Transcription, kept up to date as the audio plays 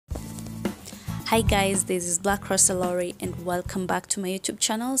Hi guys, this is Black Rasta Lori and welcome back to my YouTube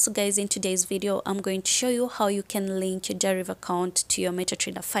channel. So guys, in today's video I'm going to show you how you can link your Deriv account to your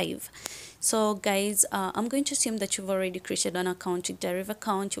MetaTrader 5. So guys, I'm going to assume that you've already created an account with Deriv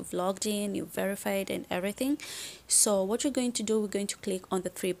account, you've logged in, you've verified and everything. So what we're going to do, we're going to click on the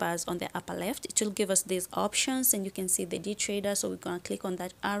three bars on the upper left. It will give us these options and you can see the D trader. So we're going to click on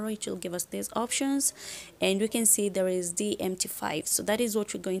that arrow. It will give us these options and we can see there is the MT5. So that is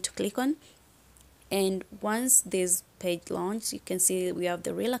what we're going to click on. And once this page launches, you can see we have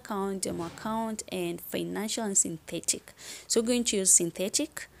the real account, demo account, and financial and synthetic. So we're going to use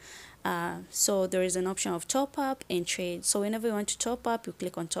synthetic. So there is an option of top up and trade. So whenever you want to top up, you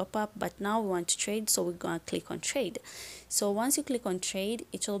click on top up, but now we want to trade, so we're going to click on trade. So once you click on trade,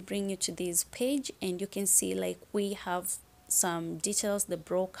 it will bring you to this page and you can see like we have some details, the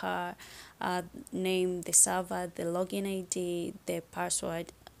broker name, the server, the login ID, the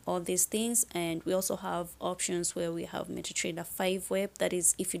password, all these things. And we also have options where we have MetaTrader 5 web, that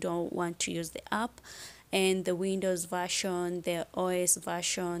is if you don't want to use the app, and the Windows version, the OS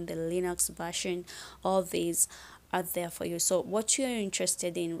version, the Linux version. All these are there for you. So what you're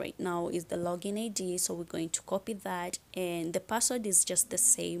interested in right now is the login ID, so we're going to copy that, and the password is just the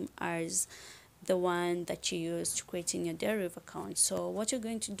same as the one that you use to creating your Deriv account. So what you're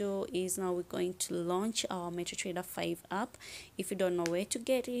going to do is now we're going to launch our MetaTrader 5 app. If you don't know where to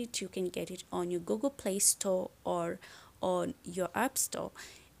get it, you can get it on your Google Play Store or on your App Store.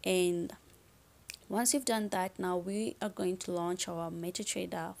 And once you've done that, now we are going to launch our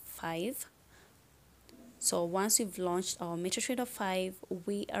MetaTrader 5. So once you've launched our MetaTrader 5,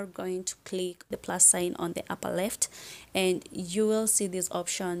 we are going to click the plus sign on the upper left and you will see this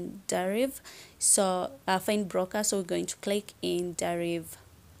option Deriv. So find broker, so we're going to click in Deriv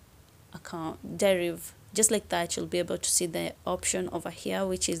account, Deriv. Just like that, you'll be able to see the option over here,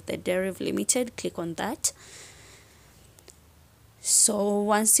 which is the Deriv Limited. Click on that. So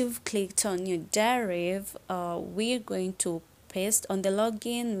once you've clicked on your Deriv, we're going to paste on the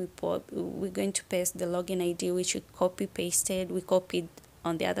login. We're going to paste the login ID which we copied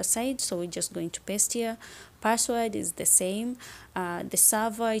on the other side, so we're just going to paste here. Password is the same. The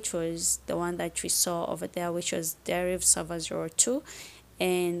server, it was the one that we saw over there, which was Deriv server 02.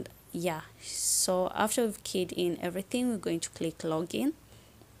 And yeah, so after we've keyed in everything, we're going to click login.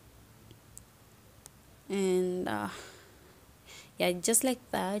 And yeah, just like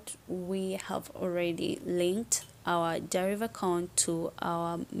that, we have already linked our Deriv account to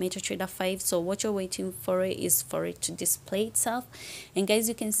our MetaTrader 5. So what you're waiting for is for it to display itself. And guys,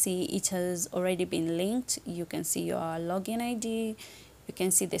 you can see it has already been linked. You can see your login ID, you can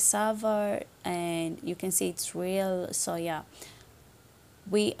see the server, and you can see it's real. So yeah,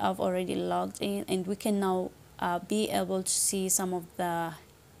 we have already logged in and we can now be able to see some of the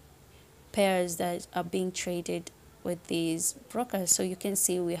pairs that are being traded with these brokers. So you can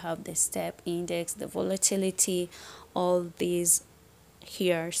see we have the step index, the volatility, all these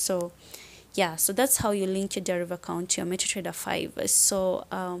here. So yeah, so that's how you link your Deriv account to your MetaTrader 5. So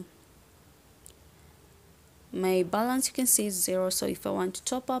my balance, you can see, is 0. So if I want to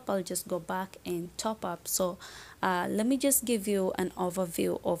top up, I'll just go back and top up. So let me just give you an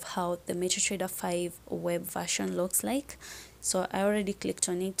overview of how the MetaTrader 5 web version looks like. So I already clicked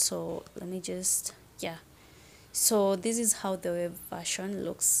on it, so let me just, yeah. So this is how the web version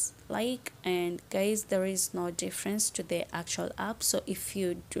looks like. And guys, there is no difference to the actual app. So if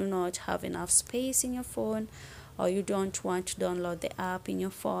you do not have enough space in your phone, or you don't want to download the app in your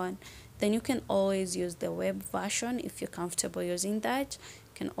phone, then you can always use the web version. If you're comfortable using that,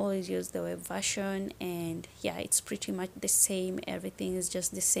 you can always use the web version. And yeah, it's pretty much the same. Everything is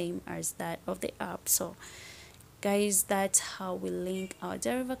just the same as that of the app. So guys, that's how we link our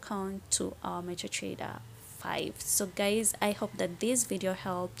Deriv account to our MetaTrader 5. So guys, I hope that this video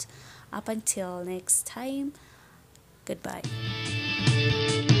helped. Up until next time, goodbye.